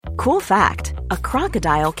Cool fact, a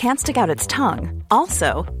crocodile can't stick out its tongue.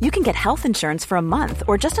 Also, you can get health insurance for a month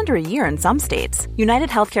or just under a year in some states. United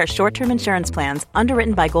Healthcare short-term insurance plans,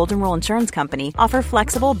 underwritten by Golden Rule Insurance Company, offer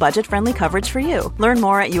flexible, budget-friendly coverage for you. Learn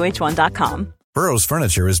more at uh1.com. Burrow's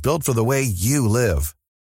furniture is built for the way you live.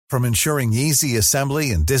 From ensuring easy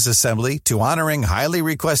assembly and disassembly to honoring highly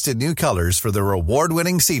requested new colors for their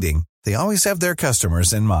award-winning seating, they always have their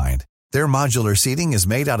customers in mind. Their modular seating is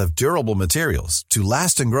made out of durable materials to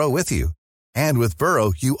last and grow with you. And with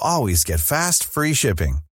Burrow, you always get fast, free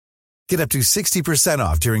shipping. Get up to 60%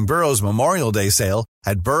 off during Burrow's Memorial Day sale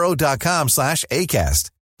at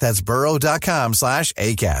burrow.com/ACAST. That's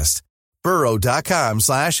burrow.com/ACAST.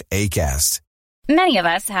 burrow.com/ACAST. Many of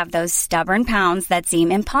us have those stubborn pounds that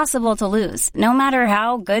seem impossible to lose, no matter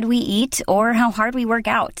how good we eat or how hard we work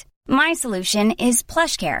out. My solution is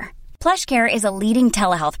PlushCare. PlushCare is a leading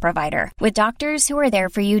telehealth provider with doctors who are there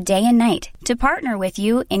for you day and night to partner with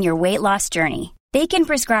you in your weight loss journey. They can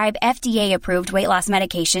prescribe FDA-approved weight loss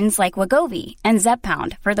medications like Wegovy and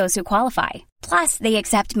Zepbound for those who qualify. Plus, they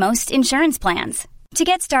accept most insurance plans. To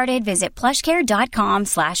get started, visit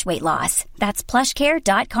plushcare.com/weightloss. That's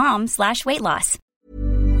plushcare.com/weightloss.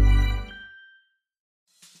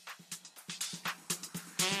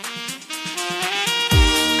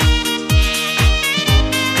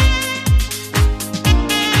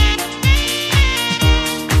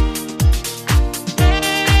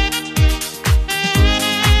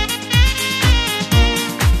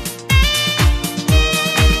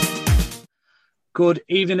 Good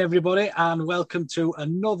evening, everybody, and welcome to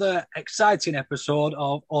another exciting episode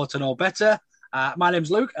of Ought to Know Better. My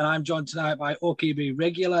name's Luke, and I'm joined tonight by OKB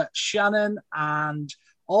regular Shannon, and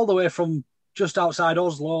all the way from just outside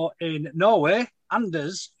Oslo in Norway,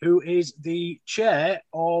 Anders, who is the chair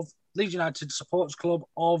of Leeds United Supporters Club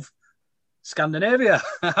of Scandinavia.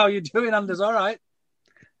 How are you doing, Anders? All right?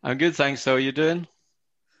 I'm good, thanks. How are you doing?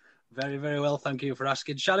 Very, very well. Thank you for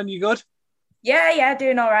asking. Shannon, you good? Yeah,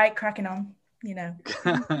 doing all right, cracking on. You know.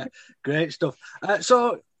 Great stuff.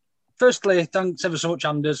 So, firstly, thanks ever so much,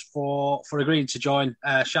 Anders, for agreeing to join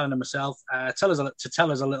Shannon and myself. Tell us a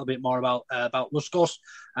little bit more about Luskos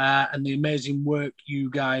and the amazing work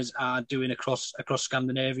you guys are doing across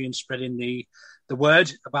Scandinavia and spreading the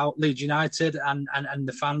word about Leeds United and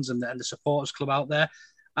the fans and the supporters club out there.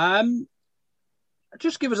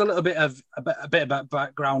 Just give us a little bit of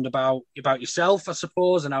background about yourself, I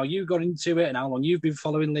suppose, and how you got into it and how long you've been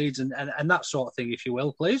following Leeds and that sort of thing, if you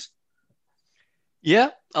will, please.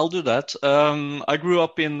 Yeah, I'll do that. I grew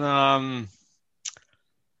up in the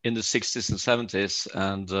 60s and 70s,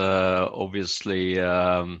 and obviously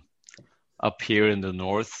up here in the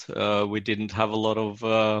north, we didn't have a lot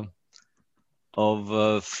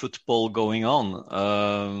of football going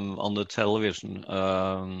on the television.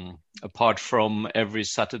 Apart from every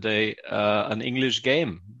Saturday, an English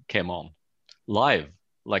game came on live,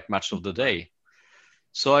 like Match of the Day.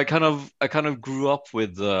 So I kind of grew up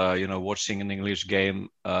with watching an English game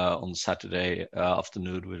on Saturday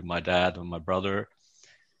afternoon with my dad and my brother.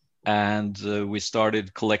 And we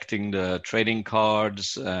started collecting the trading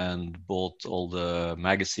cards and bought all the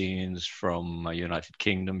magazines from United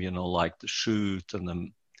Kingdom, like the Shoot and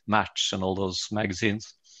the Match and all those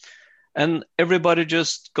magazines. And everybody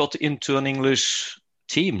just got into an English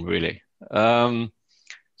team, really.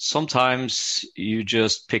 Sometimes you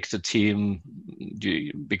just picked a team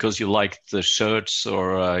because you liked the shirts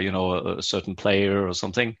or, a certain player or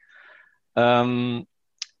something. And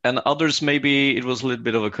others, maybe it was a little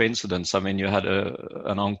bit of a coincidence. I mean, you had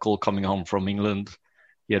an uncle coming home from England.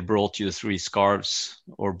 He had brought you 3 scarves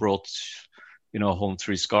or brought, home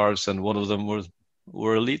 3 scarves. And one of them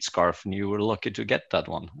were a Leeds scarf, and you were lucky to get that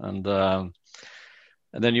one. And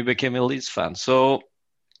then you became a Leeds fan. So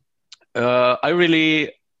I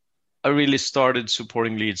really started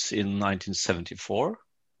supporting Leeds in 1974.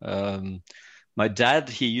 My dad,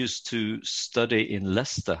 he used to study in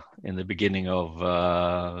Leicester in the beginning of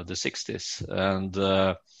the 60s. And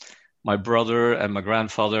my brother and my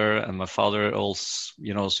grandfather and my father all,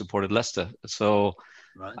 supported Leicester. So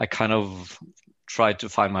right. I kind of tried to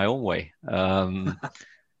find my own way. And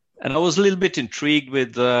I was a little bit intrigued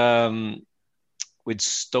with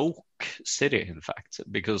Stoke City, in fact,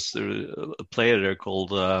 because there's a player there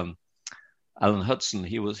called Alan Hudson.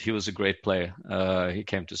 He was a great player. He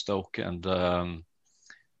came to Stoke, and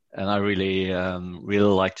I really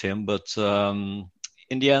liked him. But in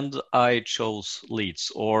the end, I chose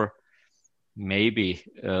Leeds, or maybe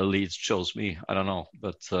Leeds chose me. I don't know,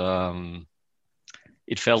 but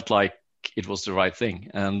it felt like it was the right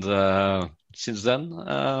thing. And since then,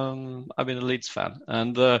 I've been a Leeds fan.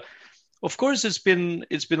 And Of course, it's been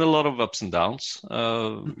a lot of ups and downs.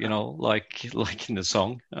 You know, like in the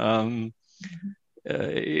song.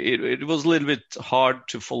 It was a little bit hard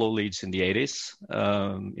to follow Leeds in the 80s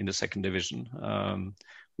in the second division.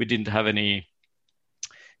 We didn't have any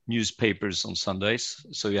newspapers on Sundays,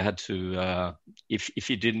 so you had to if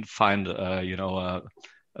you didn't find a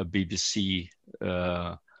BBC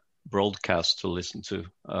broadcast to listen to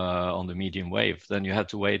on the medium wave, then you had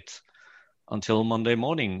to wait until Monday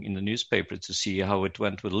morning in the newspaper to see how it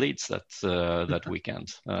went with Leeds that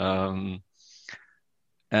weekend.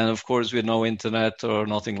 And of course, with no internet or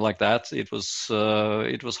nothing like that, it was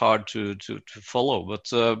hard to follow. But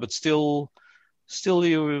still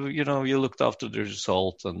you looked after the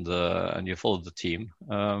result and you followed the team.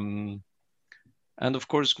 And of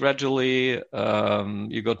course, gradually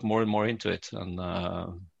you got more and more into it, and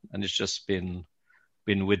it's just been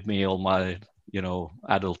with me all my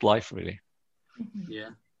adult life, really.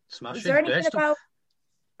 Yeah, smashing. Is there anything about?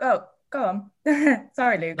 Oh, go on.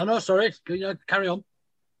 Sorry, Luke. No, sorry. Carry on.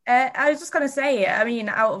 I was just going to say, I mean,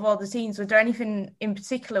 out of all the teams, was there anything in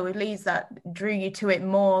particular with Leeds that drew you to it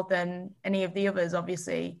more than any of the others?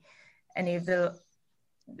 Obviously, any of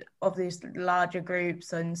these larger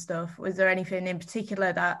groups and stuff. Was there anything in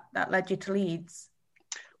particular that led you to Leeds?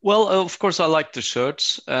 Well, of course, I liked the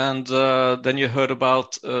shirts, and then you heard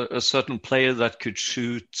about a certain player that could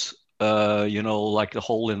shoot, like a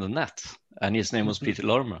hole in the net, and his name was Peter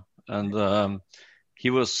Lormer, and he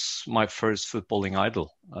was my first footballing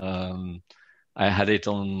idol. I had it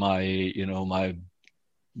on my, my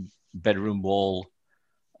bedroom wall,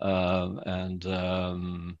 and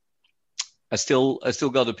I still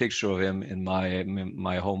got a picture of him in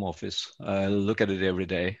my home office. I look at it every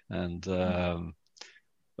day, and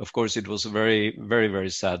of course, it was a very, very, very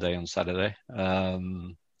sad day on Saturday,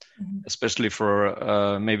 especially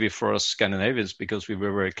for maybe for us Scandinavians, because we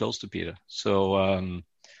were very close to Peter.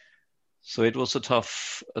 So it was a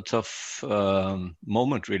tough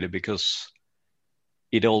moment, really, because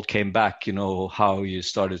it all came back, how you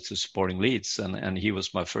started to supporting Leeds, and he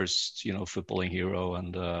was my first, footballing hero,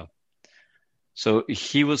 and so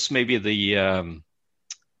he was maybe the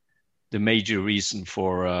major reason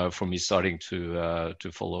for me starting to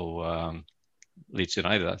follow Leeds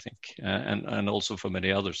United, I think, and also for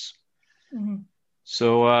many others. Mm-hmm.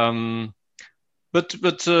 So, but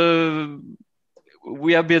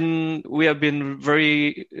we have been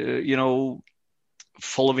very,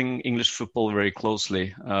 following English football very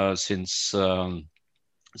closely since those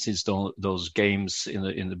games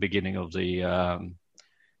in the beginning of the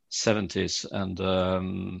 70s, and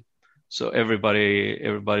so everybody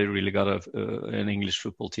really got an English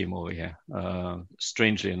football team over here.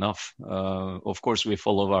 Strangely enough, of course, we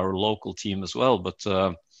follow our local team as well, but.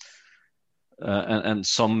 And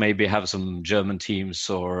some maybe have some German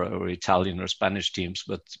teams or Italian or Spanish teams,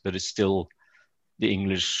 but it's still the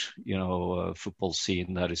English, football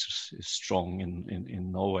scene that is strong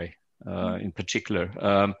in Norway, in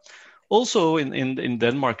particular. Also in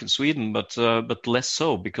Denmark and Sweden, but less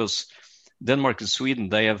so, because Denmark and Sweden,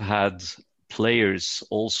 they have had players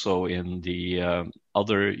also in the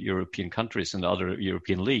other European countries and other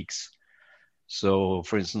European leagues. So,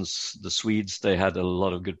 for instance, the Swedes, they had a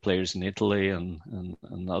lot of good players in Italy and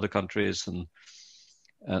other countries, and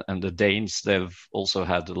the Danes, they've also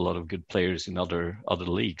had a lot of good players in other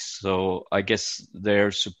leagues. So I guess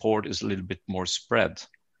their support is a little bit more spread.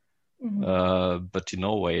 Mm-hmm. But in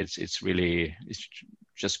Norway, it's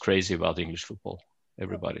just crazy about English football,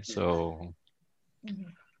 everybody. So. Mm-hmm.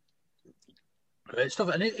 Great stuff.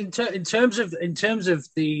 And in terms of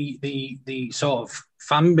the sort of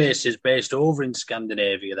fan bases based over in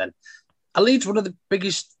Scandinavia, then are Leeds one of the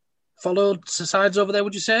biggest followed sides over there,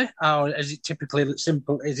 would you say? Or is it typically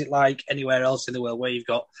simple? Is it like anywhere else in the world where you've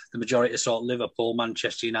got the majority of sort of Liverpool,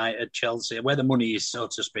 Manchester United, Chelsea, where the money is, so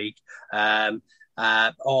to speak? Or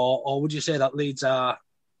would you say that Leeds are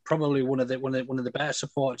probably one of the better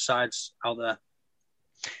supported sides out there?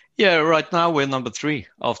 Yeah, right now we're number 3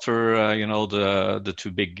 after the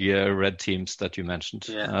two big red teams that you mentioned.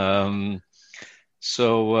 Yeah.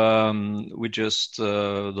 So we just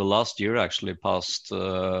the last year actually passed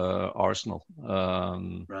Arsenal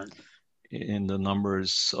right. in the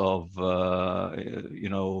numbers of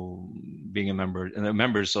being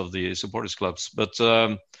members of the supporters clubs. But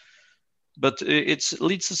it's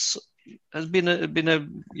Leeds has been a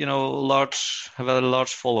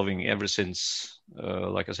large following ever since.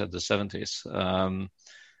 Like I said, the 70s,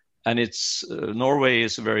 and it's Norway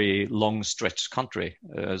is a very long stretched country,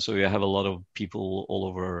 so you have a lot of people all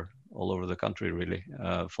over the country really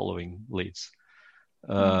following Leeds.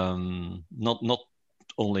 Not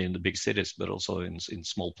only in the big cities, but also in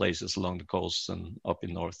small places along the coast and up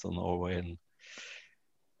in northern Norway.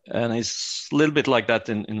 And it's a little bit like that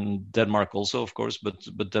in Denmark also, of course,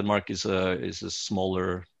 but Denmark is a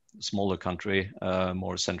smaller country,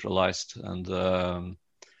 more centralized, and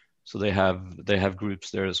so they have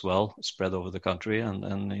groups there as well, spread over the country,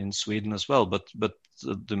 and in Sweden as well. But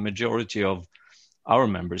the majority of our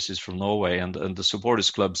members is from Norway, and the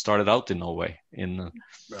supporters club started out in Norway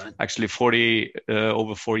actually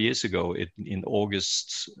over 4 years ago in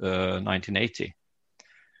August 1980.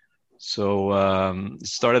 So it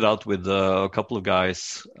started out with a couple of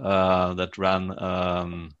guys that ran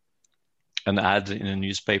an ad in a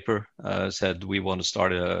newspaper, said we want to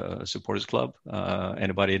start a supporters club.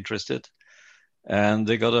 Anybody interested? And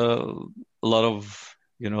they got a lot of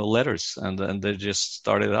letters, and they just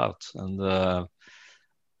started out, and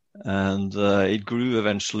it grew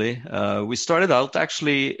eventually. We started out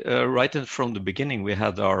actually right from the beginning. We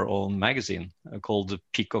had our own magazine called the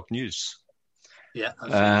Peacock News. Yeah,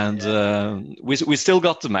 and we still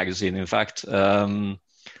got the magazine, in fact.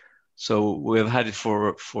 So we've had it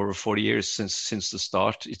for 40 years since the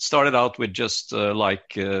start. It started out with just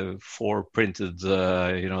 4 printed,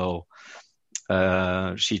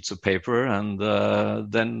 sheets of paper, and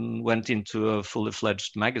then went into a fully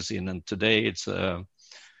fledged magazine. And today it's a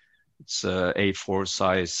A4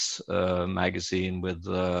 size magazine with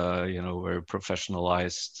very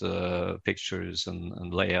professionalized pictures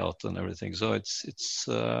and layout and everything. So it's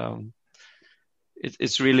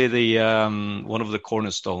really the one of the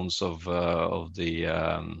cornerstones of the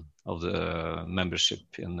membership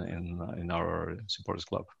in our supporters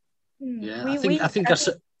club. Yeah,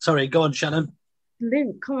 sorry, go on, Shannon.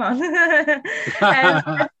 Luke, come on.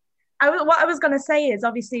 What I was going to say is,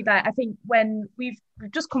 obviously, that I think when we've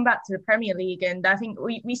just come back to the Premier League, and I think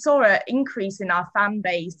we saw an increase in our fan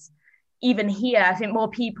base even here. I think more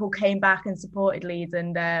people came back and supported Leeds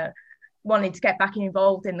and wanted to get back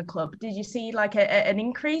involved in the club. Did you see an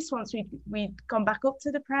increase once we'd gone back up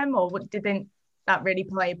to the Prem, or didn't that really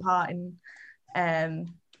play a part in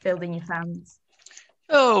building your fans?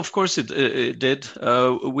 Oh, of course it did.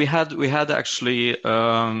 We had actually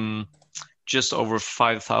just over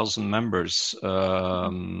 5,000 members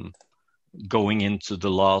going into the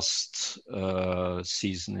last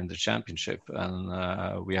season in the championship,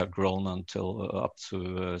 and we have grown until up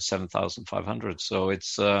to 7,500. So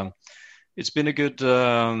it's been a good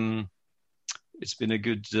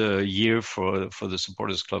year for the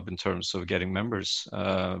supporters club in terms of getting members.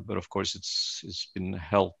 But of course, it's been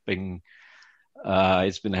helping.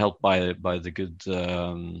 It's been helped by the good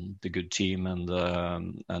team and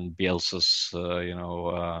Bielsa's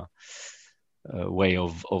way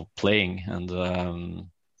of playing,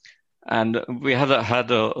 and we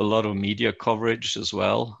had a lot of media coverage as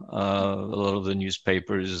well. A lot of the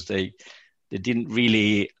newspapers they didn't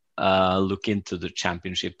really look into the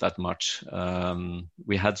championship that much.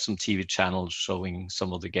 We had some TV channels showing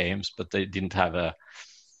some of the games, but they didn't have a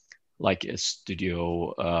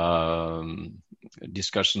studio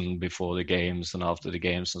discussion before the games and after the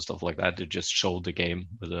games and stuff like that. They just showed the game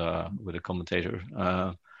with a commentator.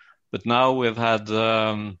 But now we've had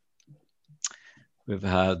good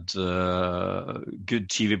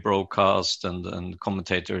TV broadcast and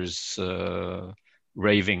commentators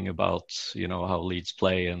raving about how Leeds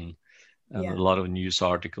play and a lot of news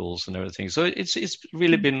articles and everything. So it's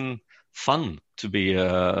really been fun to be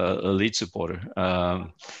a Leeds supporter.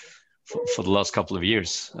 For the last couple of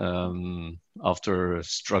years, after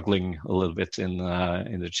struggling a little bit in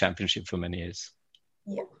the championship for many years.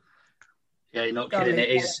 Yeah, you're not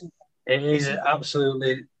kidding. It is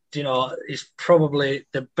absolutely. It's probably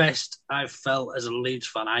the best I've felt as a Leeds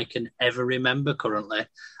fan I can ever remember. Currently,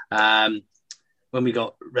 when we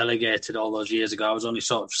got relegated all those years ago, I was only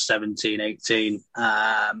sort of 17, 18,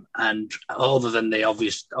 and other than the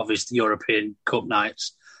obvious European Cup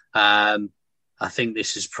nights. I think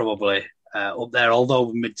this is probably up there,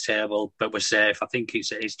 although mid-table, but we're safe. I think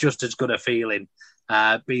it's just as good a feeling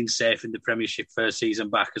being safe in the Premiership first season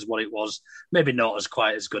back as what it was. Maybe not as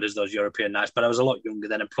quite as good as those European nights, but I was a lot younger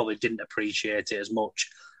then and probably didn't appreciate it as much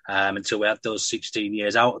until we had those 16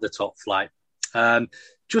 years out of the top flight.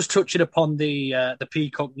 Just touching upon the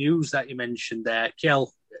Peacock News that you mentioned there, Kjell,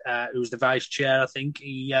 who's the vice chair, I think,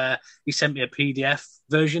 he sent me a PDF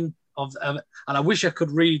version of and I wish I could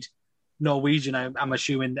read Norwegian. I'm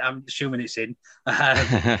assuming it's in,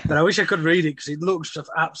 but I wish I could read it because it looks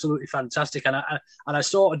absolutely fantastic. And I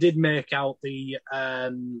sort of did make out the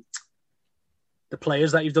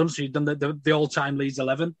players that you've done. So you've done the all-time Leeds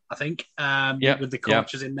 11, I think, with the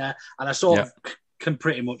coaches in there. And I sort of can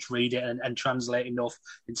pretty much read it and translate enough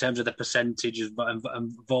in terms of the percentages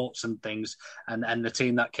and votes and things, and the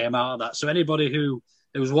team that came out of that. So anybody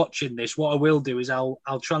who's watching this, what I will do is I'll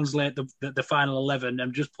translate the final 11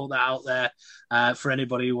 and just put that out there for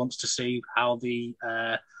anybody who wants to see how the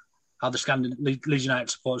Leeds United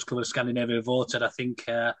Supporters Club of Scandinavia voted. I think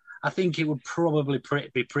it would probably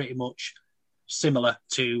be pretty much similar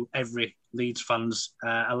to every Leeds fans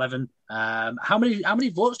 11. How many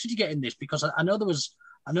votes did you get in this? Because I know there was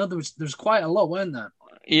quite a lot, weren't there?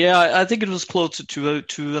 Yeah, I think it was close to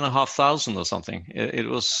 2,500 or something. It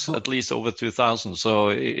was at least over 2,000. So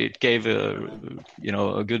it gave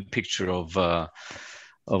a good picture of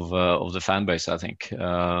the fan base, I think.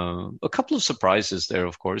 A couple of surprises there,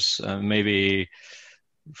 of course. Maybe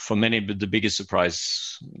for many, the biggest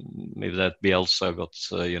surprise, maybe that Bielsa got,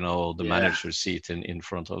 the manager's seat in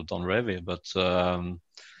front of Don Revie. But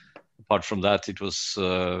apart from that, it was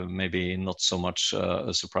maybe not so much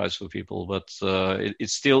a surprise for people. But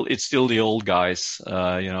it's still the old guys,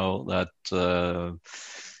 that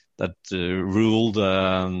ruled,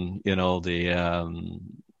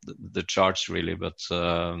 the charts really, but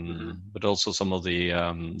also some of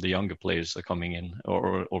the younger players are coming in,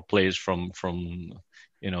 or players from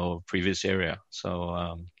previous area.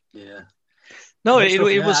 So no,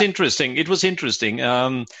 it was interesting. It was interesting.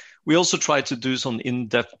 We also tried to do some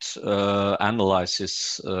in-depth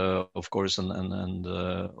analysis, of course, and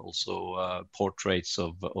also portraits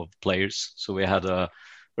of players. So we had a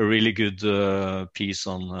really good piece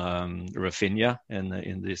on Rafinha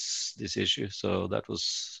in this issue. So that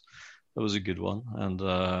was a good one. And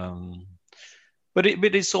but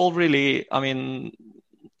it's all really, I mean,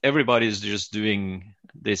 everybody's just doing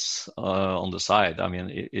this on the side. I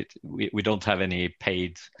mean, we don't have any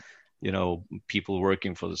paid, people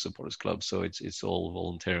working for the supporters club. So it's all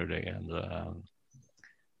voluntary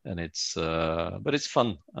and it's but it's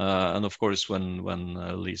fun. And of course, when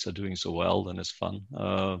Leeds are doing so well, then it's fun.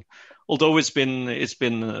 Although it's been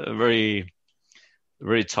a very,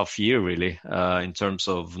 very tough year, really, in terms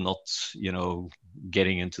of not,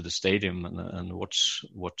 getting into the stadium and watch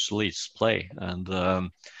Leeds play.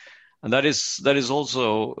 And that is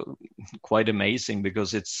also quite amazing,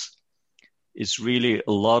 because it's really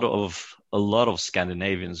a lot of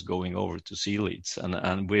Scandinavians going over to see Leeds,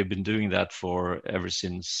 and we've been doing that ever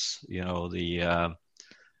since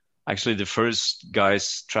actually the first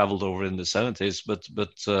guys traveled over in the 70s, but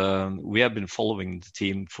we have been following the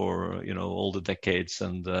team for all the decades,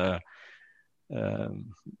 and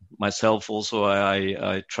myself also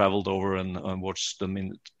I traveled over and watched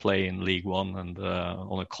them play in League One, and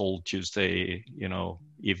on a cold Tuesday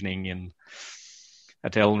evening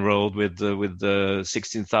at Ellen Road with the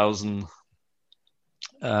 16,000.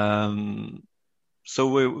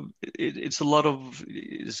 So it's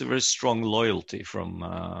a very strong loyalty from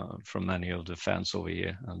many of the fans over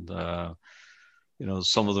here, and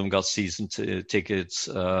some of them got season tickets.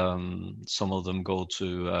 Some of them go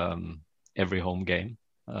to every home game.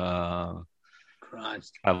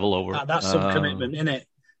 Christ. Travel over. That's some commitment, isn't it?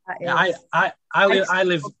 I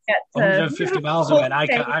live 150 miles away, and I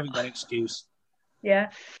haven't got an excuse.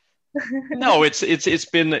 Yeah. No, it's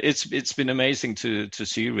been amazing to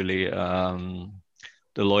see, really,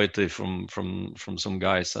 the loyalty from some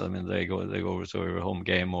guys. I mean, they go over to every home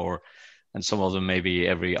game, and some of them maybe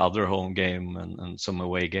every other home game, and some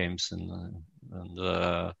away games, and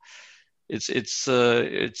it's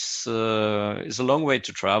a long way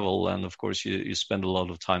to travel, and of course you spend a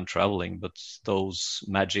lot of time traveling, but those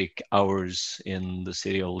magic hours in the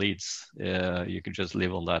city of Leeds, you can just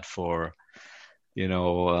live on that for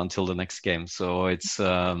until the next game. So it's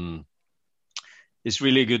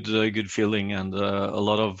really good feeling, and a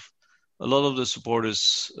lot of the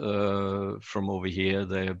supporters from over here,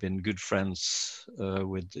 they have been good friends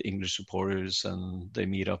with English supporters, and they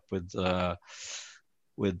meet up with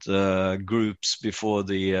groups before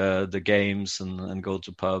the games and go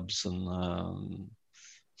to pubs, and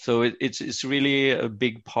so it's really a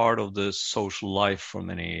big part of the social life for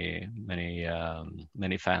many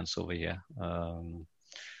fans over here, and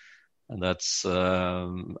that's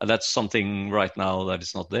something right now that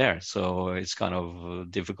is not there. So it's kind of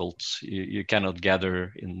difficult. You cannot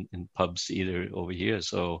gather in pubs either over here.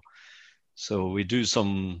 So we do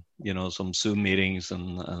some Zoom meetings,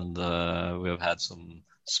 and we have had some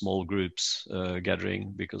small groups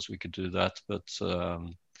gathering, because we could do that, but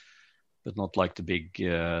not like the big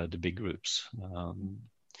groups.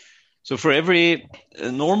 So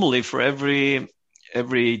normally for every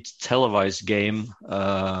televised game,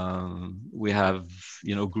 we have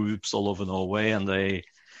groups all over Norway, and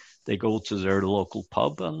they go to their local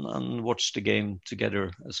pub and watch the game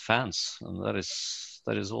together as fans, and that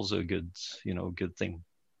is also a good thing.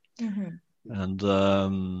 Mm-hmm.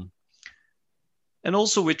 And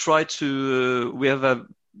also we try to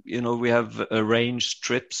we have arranged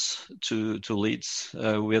trips to Leeds.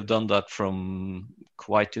 We have done that from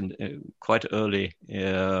quite early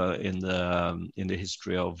in the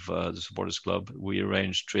history of the supporters club. We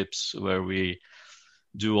arrange trips where we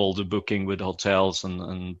do all the booking with hotels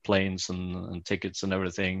and planes and tickets and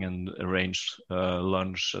everything, and arrange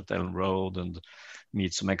lunch at Ellen Road and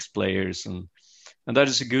meet some ex-players, and that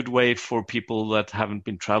is a good way for people that haven't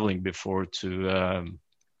been traveling before to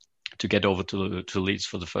get over to Leeds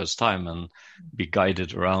for the first time and be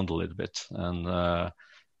guided around a little bit, and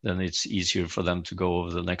then it's easier for them to go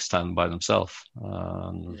over the next time by themselves.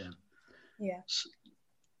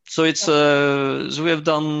 So it's so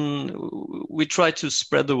we try to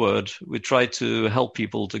spread the word. We try to help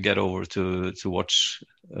people to get over to watch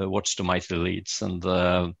the mighty Leeds, and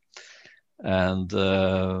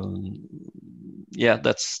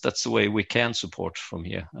that's the way we can support from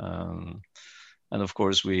here. And of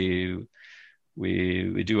course we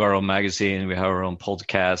do our own magazine. We have our own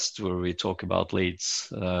podcast where we talk about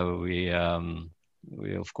Leeds. We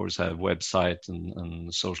of course have website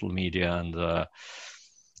and social media,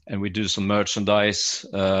 and we do some merchandise.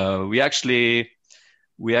 We actually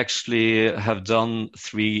have done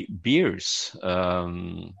 3 beers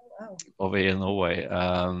over here in Norway.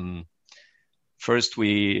 First,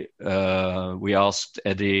 we asked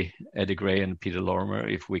Eddie Gray and Peter Lorimer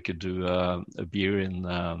if we could do a beer in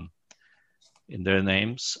their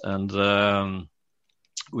names, and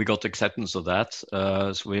we got acceptance of that.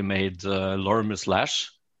 So we made Lorimer's Lash.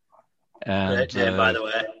 And, great name, by the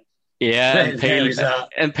way. Yeah,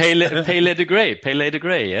 and Pale Eddie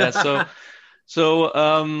Gray. Yeah, so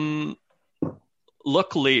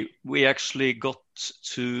luckily we actually got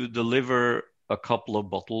to deliver a couple of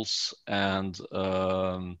bottles and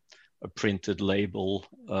a printed label,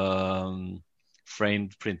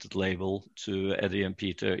 framed printed label to Eddie and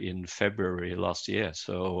Peter in February last year.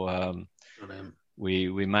 So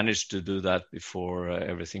we managed to do that before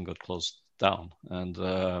everything got closed down, and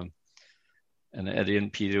Eddie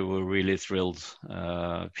and Peter were really thrilled.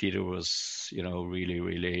 Peter was,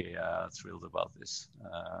 really thrilled about this.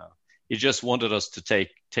 He just wanted us to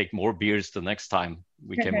take more beers the next time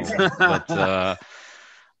we came over. But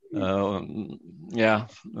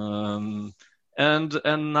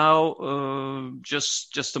and now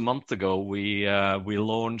just a month ago we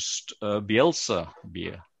launched a Bielsa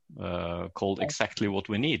beer called Exactly What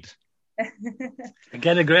We Need.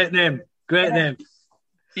 Again, a great name. Great name.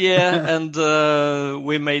 Yeah, and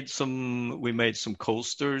we made some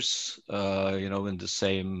coasters, in the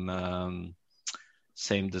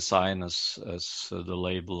same design as the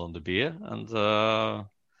label on the beer, and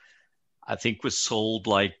I think we sold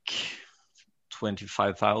like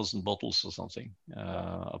 25,000 bottles or something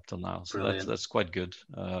up to now. So that's quite good.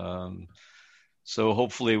 So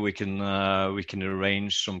hopefully we can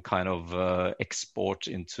arrange some kind of export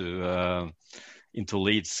into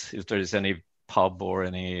Leeds if there is any pub or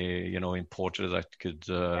any importer that could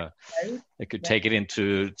take it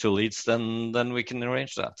into Leeds, then we can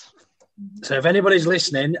arrange that. So if anybody's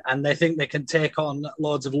listening and they think they can take on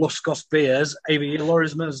loads of Luscos beers, either your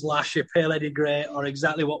Lorimer's Lash, your Pale Eddie Gray, or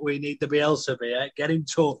Exactly What We Need, the Bielsa beer, get in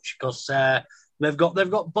touch, because they've got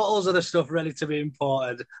bottles of the stuff ready to be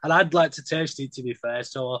imported, and I'd like to taste it, to be fair.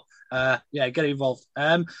 So get involved.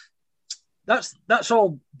 That's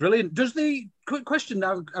all brilliant. Does the quick question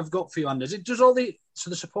now I've got for you, Anders? Does all the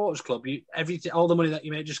supporters club, all the money that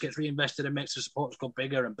you make just gets reinvested and makes the supporters club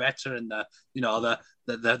bigger and better, and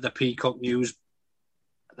the Peacock News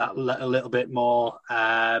that a little bit more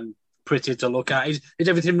pretty to look at? Is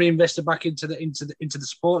everything reinvested back into the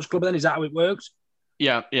sports club? Then is that how it works?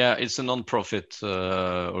 Yeah, it's a non-profit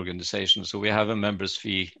organization. So we have a members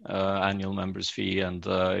fee, annual members fee, and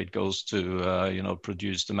it goes to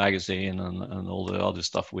produce the magazine and all the other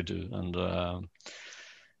stuff we do,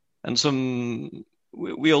 and some.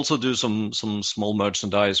 We also do some small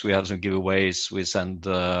merchandise. We have some giveaways. We send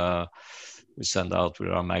out with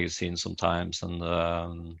our magazine sometimes, and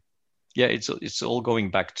it's all going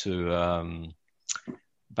back to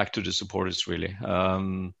the supporters, really.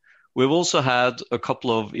 We've also had a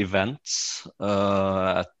couple of events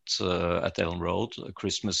at Ellen Road, a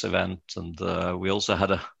Christmas event, and we also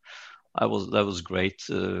had that was great.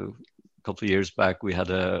 A couple of years back, we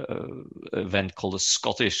had a event called a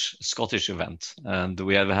Scottish event, and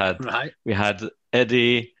we had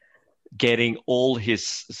Eddie getting all his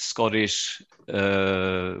Scottish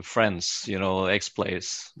friends,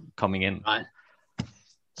 ex-players coming in. Right.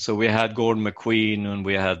 So we had Gordon McQueen, and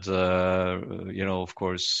we had, of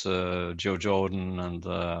course, Joe Jordan,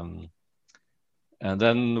 and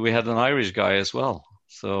then we had an Irish guy as well.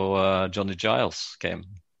 So Johnny Giles came.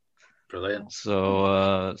 Brilliant.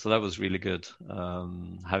 So that was really good.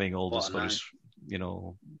 Having all the Scottish,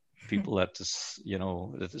 people at this,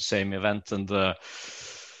 at the same event,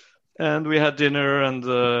 and we had dinner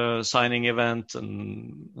and signing event,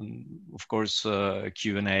 and of course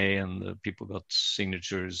Q&A, and people got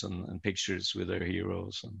signatures and pictures with their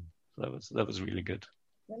heroes, and that was really good.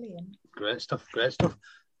 Brilliant. Great stuff.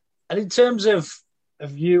 And in terms of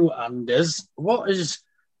you, Anders, what's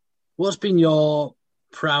been your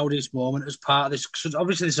proudest moment as part of this? Because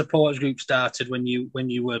obviously the supporters group started when you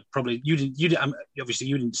were probably obviously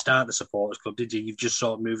you didn't start the supporters club, did you? You've just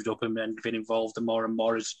sort of moved up and then been involved more and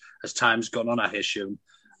more as time's gone on, I assume.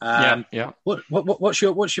 Yeah. What's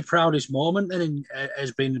your proudest moment then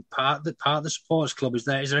as being part of the supporters club? Is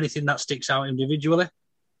there anything that sticks out individually?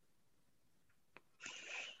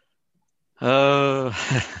 That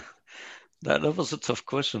was a tough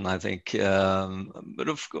question, I think. But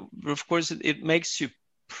of course, it makes you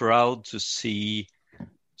proud to see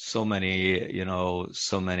so many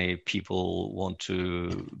people want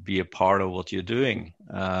to be a part of what you're doing,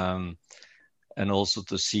 and also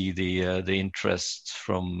to see the interest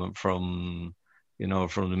from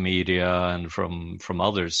the media and from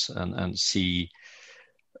others, and see.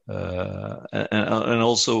 And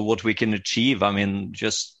also what we can achieve. I mean,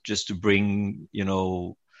 just to bring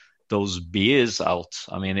those beers out.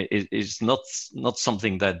 I mean, it's not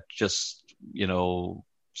something that just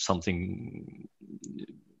something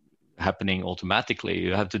happening automatically.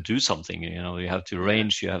 You have to do something. You have to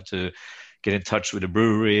arrange. You have to get in touch with the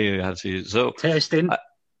brewery. You have to tasting.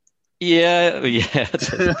 Yeah.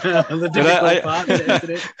 The difficult part, isn't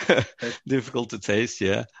it? Difficult to taste,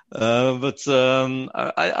 yeah. But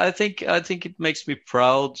I think it makes me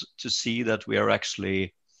proud to see that we are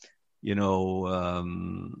actually,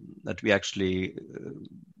 that we actually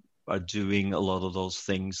are doing a lot of those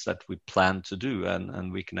things that we plan to do,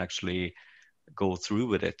 and we can actually go through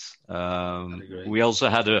with it. We also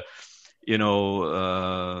had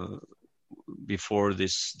before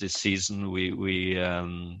this season, we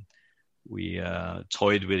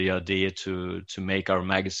toyed with the idea to make our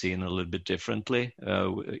magazine a little bit differently.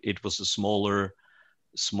 It was a smaller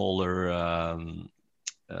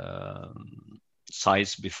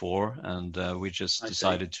size before, and we just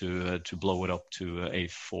decided to blow it up to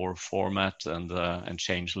A4 format and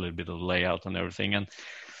change a little bit of the layout and everything,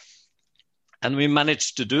 and we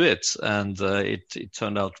managed to do it, and it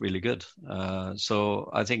turned out really good. So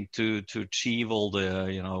I think to achieve all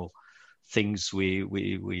the things we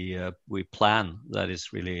plan, that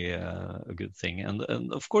is really a good thing,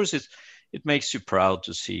 and of course it makes you proud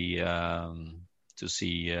to see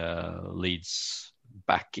Leeds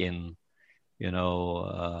back in the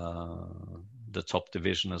top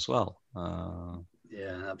division as well.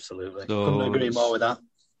 Yeah, absolutely. So, couldn't agree more with that.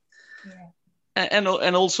 Yeah. And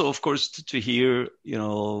also, of course, to hear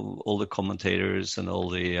all the commentators and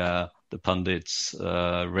all the pundits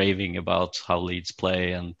raving about how Leeds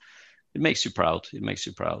play, and it makes you proud.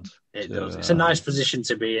 It does. It's a nice position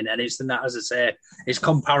to be in, and it's that, as I say, it's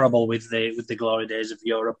comparable with the glory days of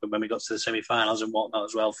Europe and when we got to the semi-finals and whatnot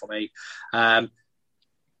as well for me.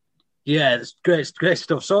 Yeah, it's great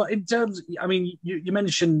stuff. So, in terms, I mean, you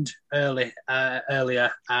mentioned earlier,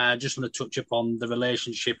 just want to touch upon the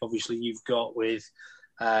relationship. Obviously, you've got with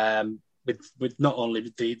not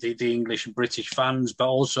only the English and British fans, but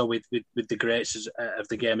also with the greats of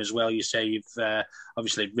the game as well. You say you've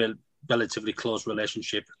obviously relatively close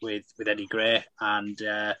relationship with Eddie Gray, and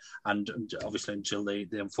obviously until the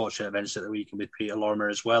unfortunate events at the weekend with Peter Lorimer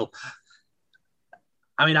as well.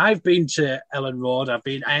 I mean, I've been to Ellen Road.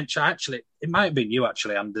 Actually, it might have been you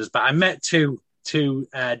actually, Anders, but I met two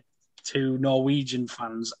Norwegian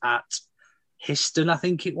fans at Histon, I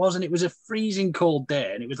think it was, and it was a freezing cold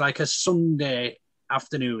day, and it was like a Sunday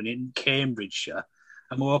afternoon in Cambridgeshire,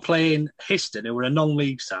 and we were playing Histon, who were a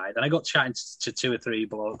non-league side, and I got chatting to two or three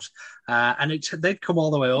blokes, and they'd come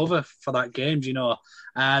all the way over for that game,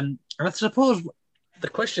 and I suppose the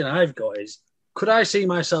question I've got is, could I see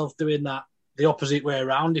myself doing that the opposite way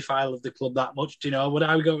around if I love the club that much? Would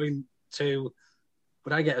I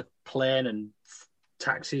get a plane and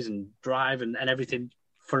taxis and drive and everything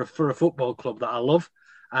for a football club that I love?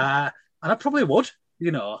 And I probably would,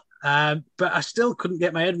 but I still couldn't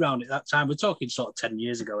get my head around it that time. We're talking sort of 10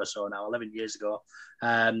 years ago or so now, 11 years ago.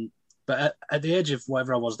 But at the age of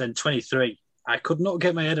whatever I was then, 23, I could not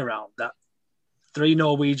get my head around that 3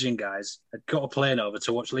 Norwegian guys had got a plane over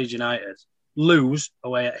to watch Leeds United lose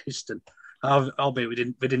away at Histon. albeit we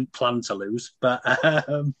didn't plan to lose. But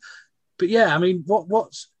yeah, I mean,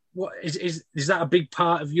 what is that a big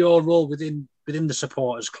part of your role within the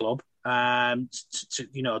supporters club?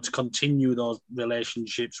 To continue those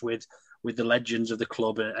relationships with the legends of the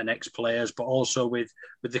club and ex-players, but also with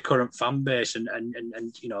the current fan base and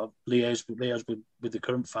liaise with the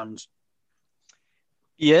current fans.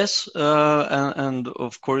 Yes, and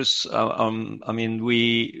of course, I mean,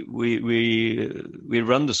 we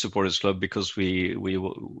run the supporters club because we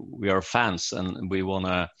are fans, and we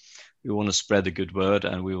wanna spread the good word,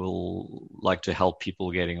 and we will like to help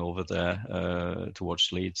people getting over there to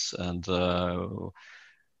watch Leeds, and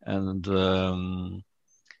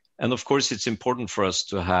of course, it's important for us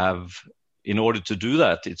to have. In order to do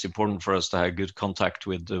that, it's important for us to have good contact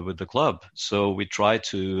with the club. So we try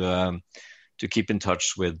to keep in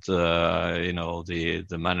touch with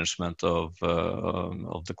the management of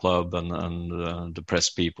the club and the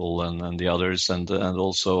press people and the others, and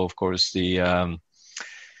also of course the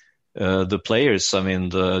players. I mean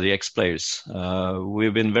the ex-players.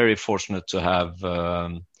 We've been very fortunate to have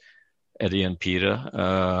Eddie and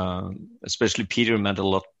Peter. Especially Peter meant a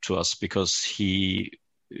lot to us because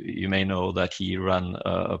you may know that he ran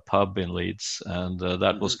a pub in Leeds, and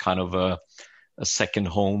that was kind of a second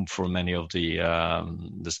home for many of the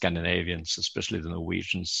Scandinavians, especially the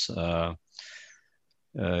Norwegians.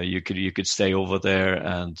 You could stay over there,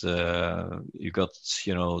 and you got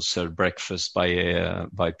served breakfast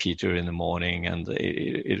by Peter in the morning, and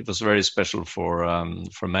it was very special for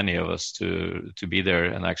many of us to be there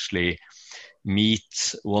and actually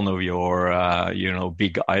meet one of your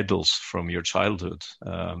big idols from your childhood.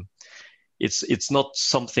 It's not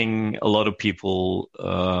something a lot of people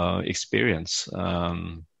experience.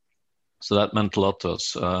 So that meant a lot to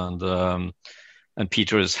us. And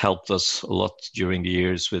Peter has helped us a lot during the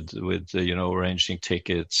years with arranging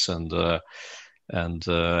tickets and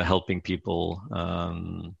helping people.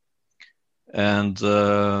 And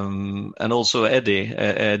also Eddie.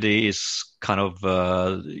 Eddie is kind of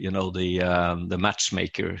the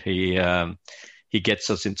matchmaker. He gets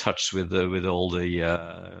us in touch with all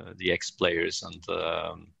the ex-players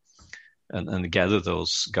and gather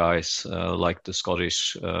those guys like the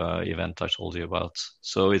Scottish event I told you about.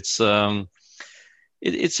 So it's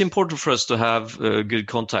important for us to have good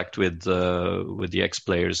contact with the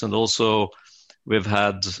ex-players, and also we've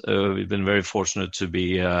been very fortunate to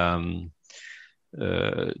be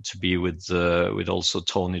with also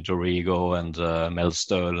Tony Dorigo and Mel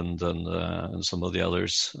Sturland and some of the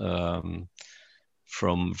others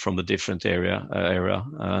from a different era,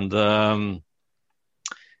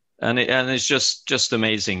 and it's just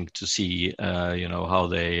amazing to see how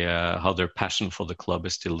their passion for the club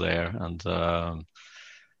is still there, and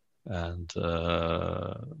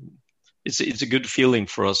it's a good feeling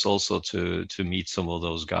for us also to meet some of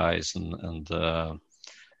those guys, and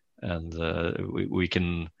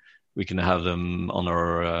we can have them on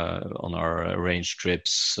our arranged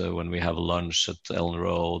trips when we have lunch at Ellen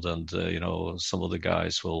Road, and some of the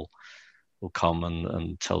guys will come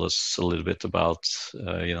and tell us a little bit about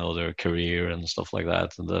their career and stuff like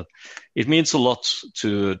that, and it means a lot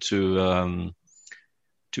to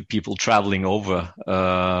people traveling over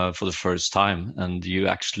for the first time, and you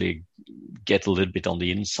actually get a little bit on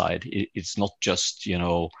the inside. It's not just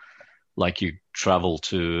like you travel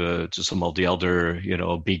to some of the other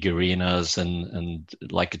big arenas and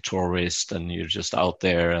like a tourist, and you're just out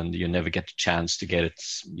there and you never get a chance to get it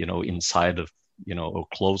inside of or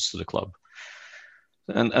close to the club,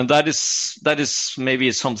 and that is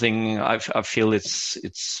maybe something I feel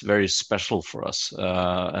it's very special for us,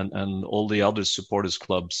 and all the other supporters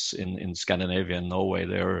clubs in Scandinavia and Norway,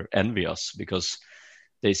 they're envious because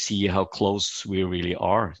they see how close we really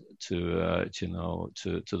are to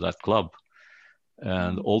that club.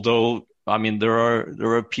 And although, I mean, there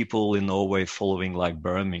are people in Norway following like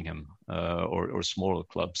Birmingham or smaller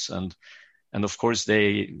clubs, and of course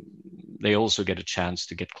they also get a chance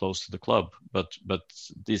to get close to the club. But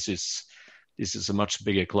this is a much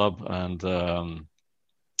bigger club, and there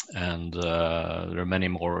are many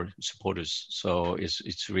more supporters. So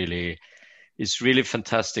it's really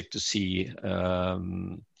fantastic to see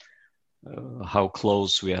how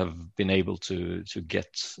close we have been able to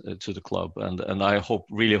get to the club, and I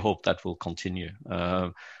really hope that will continue.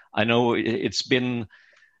 I know it's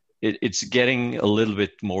getting a little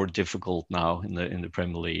bit more difficult now in the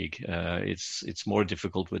Premier League. It's more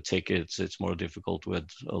difficult with tickets. It's more difficult with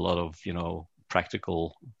a lot of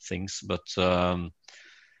practical things, but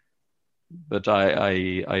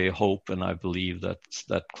I hope and I believe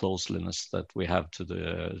that closeness that we have to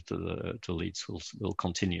Leeds will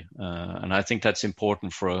continue, and I think that's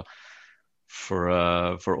important for for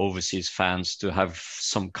overseas fans to have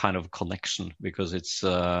some kind of connection, because it's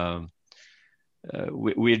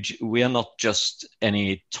we are not just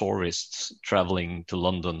any tourists traveling to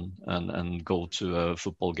London and go to a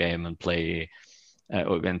football game and play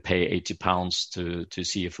and pay £80 to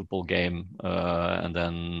see a football game and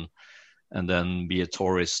then be a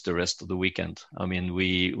tourist the rest of the weekend. I mean,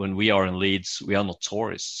 when we are in Leeds, we are not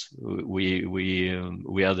tourists. We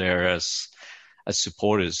are there as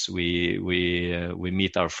supporters. We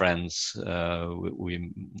meet our friends.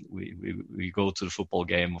 We go to the football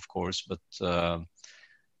game, of course, but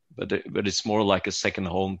it's more like a second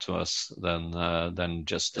home to us than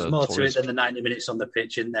just. There's more to it than the 90 minutes on the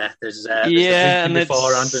pitch, in there. There's the drinking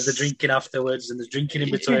beforehand, there's the drinking afterwards, and there's drinking in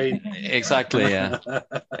between. Exactly, yeah.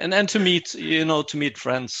 and to meet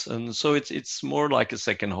friends, and so it's more like a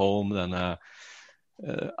second home than.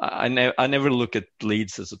 I never look at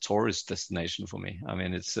Leeds as a tourist destination for me. I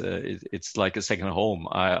mean, it's like a second home.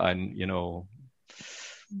 I've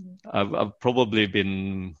probably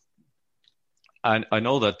been. I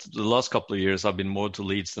know that the last couple of years I've been more to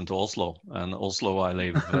Leeds than to Oslo, and Oslo I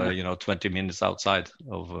live 20 minutes outside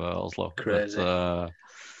of Oslo. Crazy.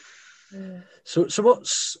 So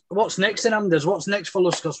what's next in Anders? What's next for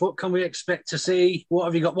Luscos? What can we expect to see? What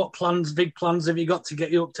have you got? What big plans have you got to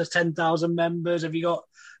get you up to 10,000 members? Have you got,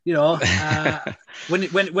 when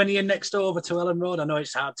are you next over to Ellen Road? I know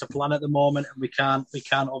it's hard to plan at the moment, and we can't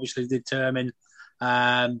obviously determine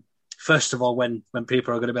first of all when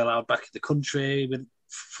people are going to be allowed back in the country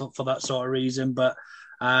for that sort of reason. But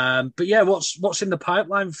yeah, what's in the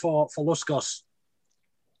pipeline for Luscos?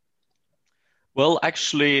 Well,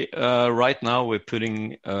 actually, right now we're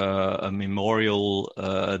putting a memorial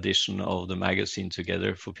edition of the magazine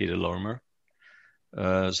together for Peter Lorimer.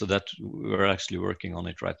 So that we're actually working on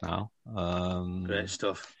it right now. Great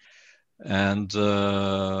stuff. And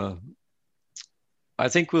I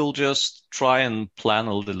think we'll just try and plan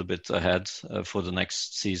a little bit ahead for the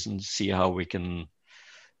next season, see how we can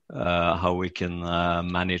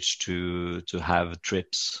manage to have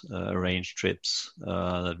trips, arrange trips,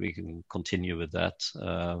 that we can continue with that.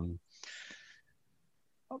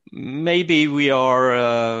 Maybe we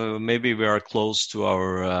are close to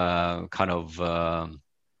our kind of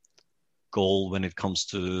goal when it comes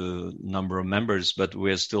to number of members, but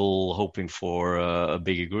we're still hoping for a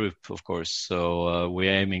bigger group, of course. So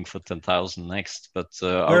we're aiming for 10,000 next. But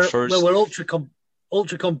we're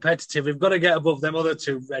ultra competitive. We've got to get above them other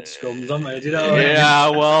two red scums, haven't we? Do you know? Yeah,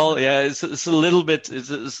 well, yeah, it's a little bit,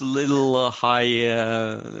 it's a little high,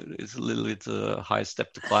 it's a little bit high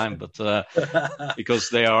step to climb, but because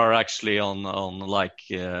they are actually on like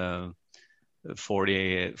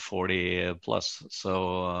 40 plus,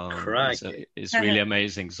 so it's really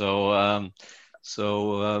amazing. So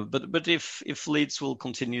but if Leeds will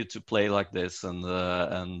continue to play like this, and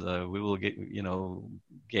we will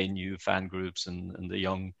gain new fan groups, and the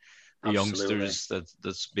youngsters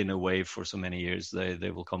that's been away for so many years,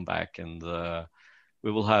 they will come back, and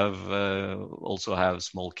we will also have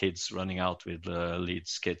small kids running out with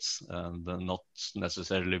Leeds kits, and not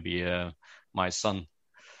necessarily be my son,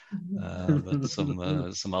 but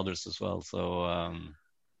some others as well.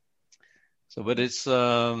 So, but it's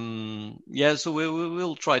so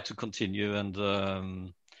we'll try to continue and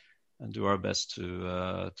do our best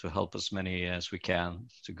to help as many as we can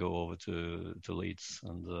to go over to Leeds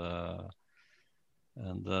and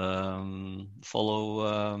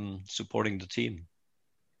follow supporting the team.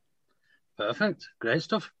 Perfect, great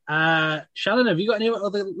stuff. Shannon, have you got any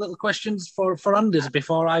other little questions for Anders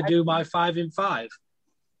before I do my 5 in 5?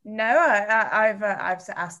 No, I've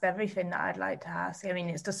asked everything that I'd like to ask. I mean,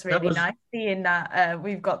 it's just really nice seeing that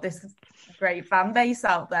we've got this great fan base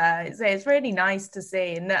out there. It's really nice to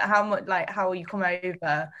see, and how you come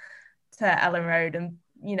over to Ellen Road and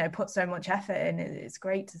put so much effort in. It's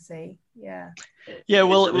great to see. Yeah. Yeah.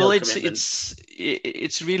 Well,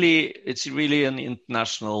 it's really an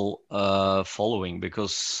international following,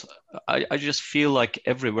 because I just feel like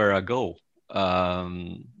everywhere I go,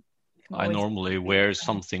 I normally wear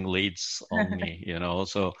something Leeds on me,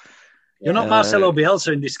 so. You're not Marcelo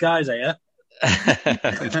Bielsa in disguise, are you? No.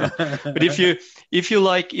 But if you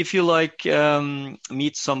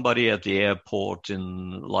meet somebody at the airport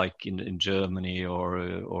in Germany,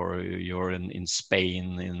 or you're in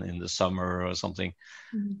Spain in the summer or something,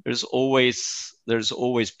 mm-hmm. there's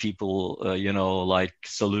always people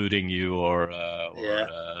saluting you, or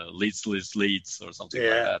Leeds or something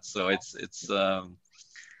like that. So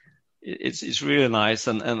it's really nice,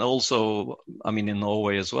 and also, I mean, in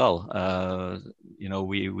Norway as well.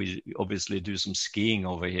 We obviously do some skiing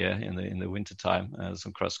over here in the winter time,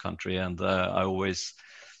 some cross country, and I always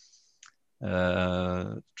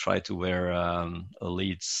try to wear a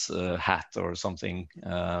Leeds hat or something,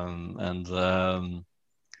 and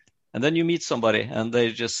then you meet somebody and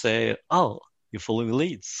they just say, "Oh, you're following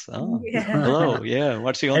Leeds? Oh, hello, yeah,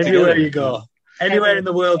 watching on everywhere together." you go. Anywhere in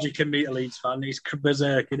the world you can meet a Leeds fan. He's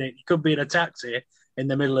berserk in it. You could be in a taxi in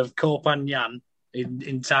the middle of Koh Phangan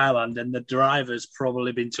in Thailand, and the driver's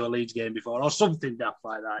probably been to a Leeds game before or something daft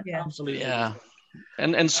like that. Yeah. Absolutely. Yeah.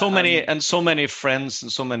 And so many friends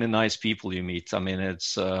and so many nice people you meet. I mean,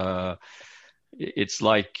 it's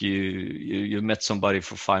like you met somebody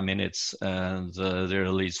for 5 minutes and they're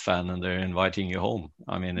a Leeds fan and they're inviting you home.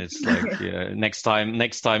 I mean, it's like next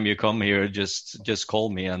time you come here, just call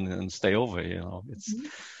me and stay over. You know,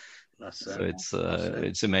 it's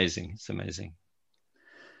amazing. It's amazing.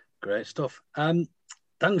 Great stuff.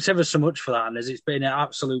 Thanks ever so much for that, Anders. It's been an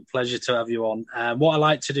absolute pleasure to have you on. What I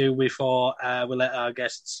like to do before we let our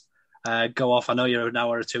guests go off, I know you're an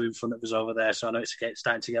hour or two in front of us over there, so I know it's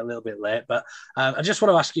starting to get a little bit late, but I just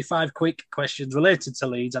want to ask you 5 quick questions related to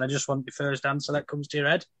Leeds, and I just want your first answer that comes to your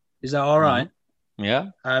head. Is that all right?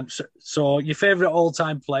 Yeah. So your favourite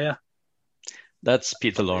all-time player? That's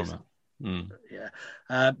Peter Lorme. Yeah.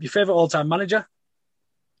 Your favourite all-time manager?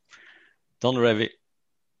 Don Revie.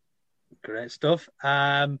 Great stuff.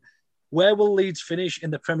 Where will Leeds finish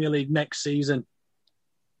in the Premier League next season?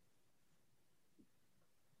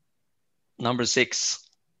 Number 6.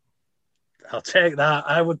 I'll take that.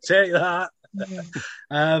 I would take that.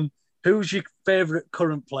 Who's your favourite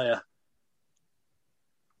current player?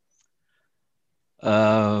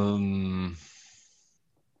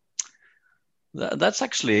 That's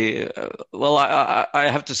actually well, I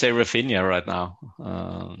have to say Rafinha right now.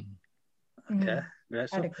 Okay. Yeah,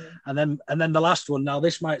 so, and then the last one. Now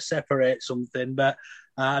this might separate something, but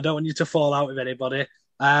I don't want you to fall out with anybody.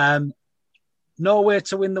 Norway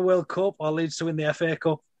to win the World Cup or Leeds to win the FA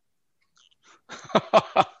Cup?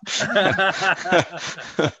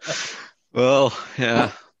 Well,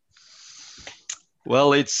 yeah.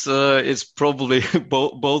 Well, it's probably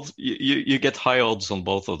both. You get high odds on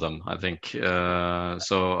both of them, I think.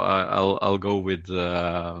 So I'll go with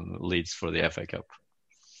Leeds for the FA Cup.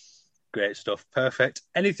 Great stuff. Perfect.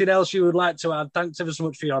 Anything else you would like to add? Thanks ever so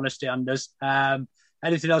much for your honesty, Anders.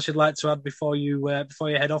 Anything else you'd like to add before you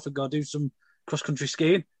head off and go do some cross-country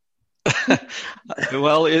skiing?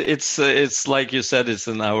 Well, it's like you said, it's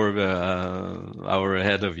an hour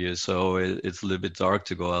ahead of you, so it's a little bit dark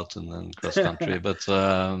to go out and cross country. But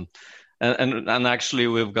and actually,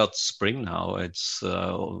 we've got spring now. It's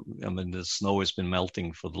I mean, the snow has been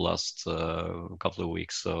melting for the last couple of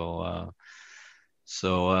weeks, so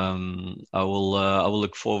I will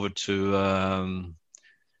look forward to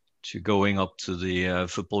going up to the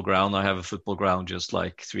football ground. I have a football ground just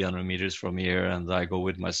like 300 meters from here, and I go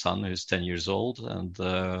with my son who's 10 years old,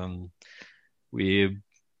 and we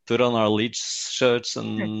put on our Leeds shirts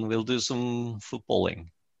and we'll do some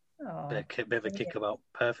footballing. Bit of a kickabout.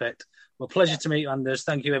 Perfect. Well, pleasure to meet you, Anders.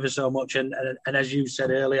 Thank you ever so much. And as you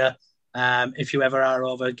said earlier, if you ever are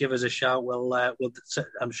over, give us a shout. We'll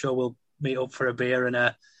I'm sure we'll meet up for a beer and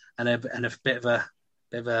a bit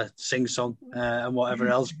of a sing song and whatever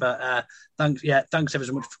else. But thanks ever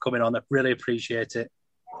so much for coming on. I really appreciate it.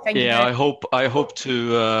 Thank you. I hope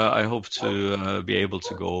to be able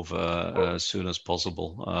to go over as soon as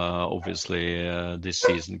possible. Obviously, this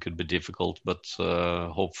season could be difficult, but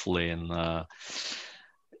hopefully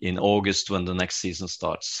in August when the next season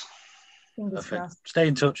starts. Perfect. Stay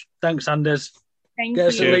in touch. Thanks, Anders. Thank Get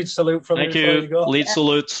us you. a Leeds salute from Thank you. you. Before you go. Leeds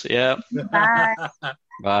salute. Yeah. Bye.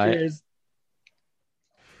 Bye. Cheers.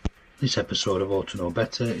 This episode of Ought to Know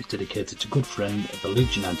Better is dedicated to good friend of the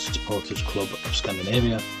Leeds United Supporters Club of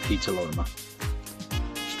Scandinavia, Peter Lorme.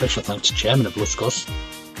 Special thanks to Chairman of Luskos,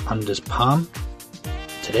 Anders Palm.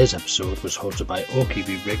 Today's episode was hosted by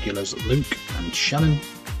OKB regulars Luke and Shannon.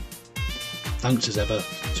 Thanks as ever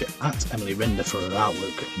to @Emily Render for her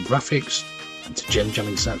artwork and graphics, and to Jem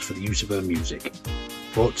Jamming Sax for the use of her music.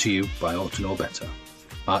 Brought to you by Ought to Know Better.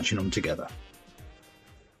 Marching on together.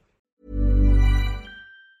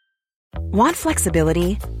 Want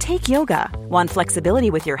flexibility? Take yoga. Want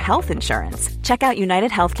flexibility with your health insurance? Check out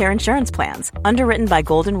United Healthcare Insurance Plans. Underwritten by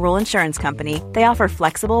Golden Rule Insurance Company, they offer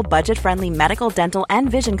flexible, budget-friendly medical, dental, and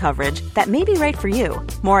vision coverage that may be right for you.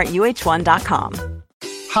 More at uh1.com.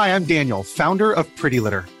 Hi, I'm Daniel, founder of Pretty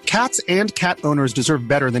Litter. Cats and cat owners deserve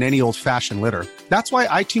better than any old-fashioned litter. That's why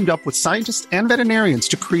I teamed up with scientists and veterinarians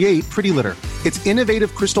to create Pretty Litter. Its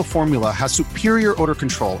innovative crystal formula has superior odor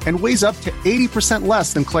control and weighs up to 80%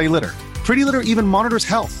 less than clay litter. Pretty Litter even monitors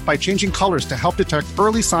health by changing colors to help detect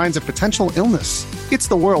early signs of potential illness. It's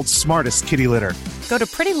the world's smartest kitty litter. Go to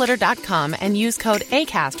prettylitter.com and use code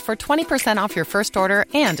ACAST for 20% off your first order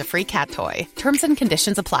and a free cat toy. Terms and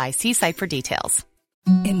conditions apply. See site for details.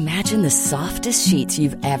 Imagine the softest sheets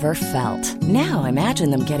you've ever felt. Now imagine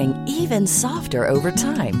them getting even softer over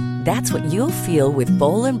time. That's what you'll feel with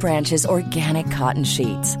Boll & Branch's organic cotton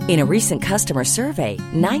sheets. In a recent customer survey,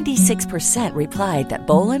 96% replied that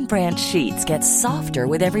Boll & Branch sheets get softer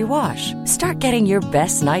with every wash. Start getting your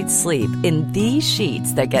best night's sleep in these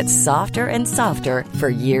sheets that get softer and softer for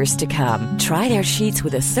years to come. Try their sheets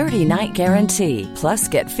with a 30-night guarantee. Plus,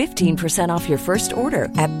 get 15% off your first order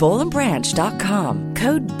at bollandbranch.com.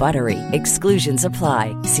 Code BUTTERY. Exclusions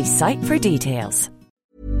apply. See site for details.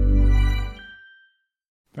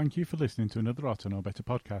 Thank you for listening to another Oughta Know Better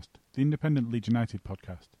podcast, the independent Leeds United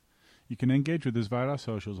podcast. You can engage with us via our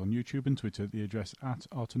socials on YouTube and Twitter at the address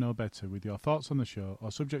 @OughtaKnowBetter with your thoughts on the show or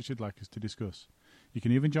subjects you'd like us to discuss. You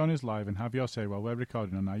can even join us live and have your say while we're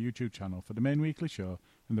recording on our YouTube channel for the main weekly show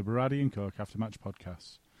and the Baradi and Coke after-match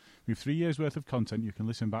podcasts. We have 3 years' worth of content you can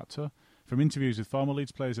listen back to, from interviews with former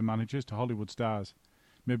Leeds players and managers to Hollywood stars.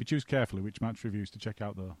 Maybe choose carefully which match reviews to check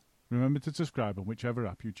out though. Remember to subscribe on whichever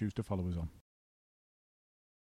app you choose to follow us on.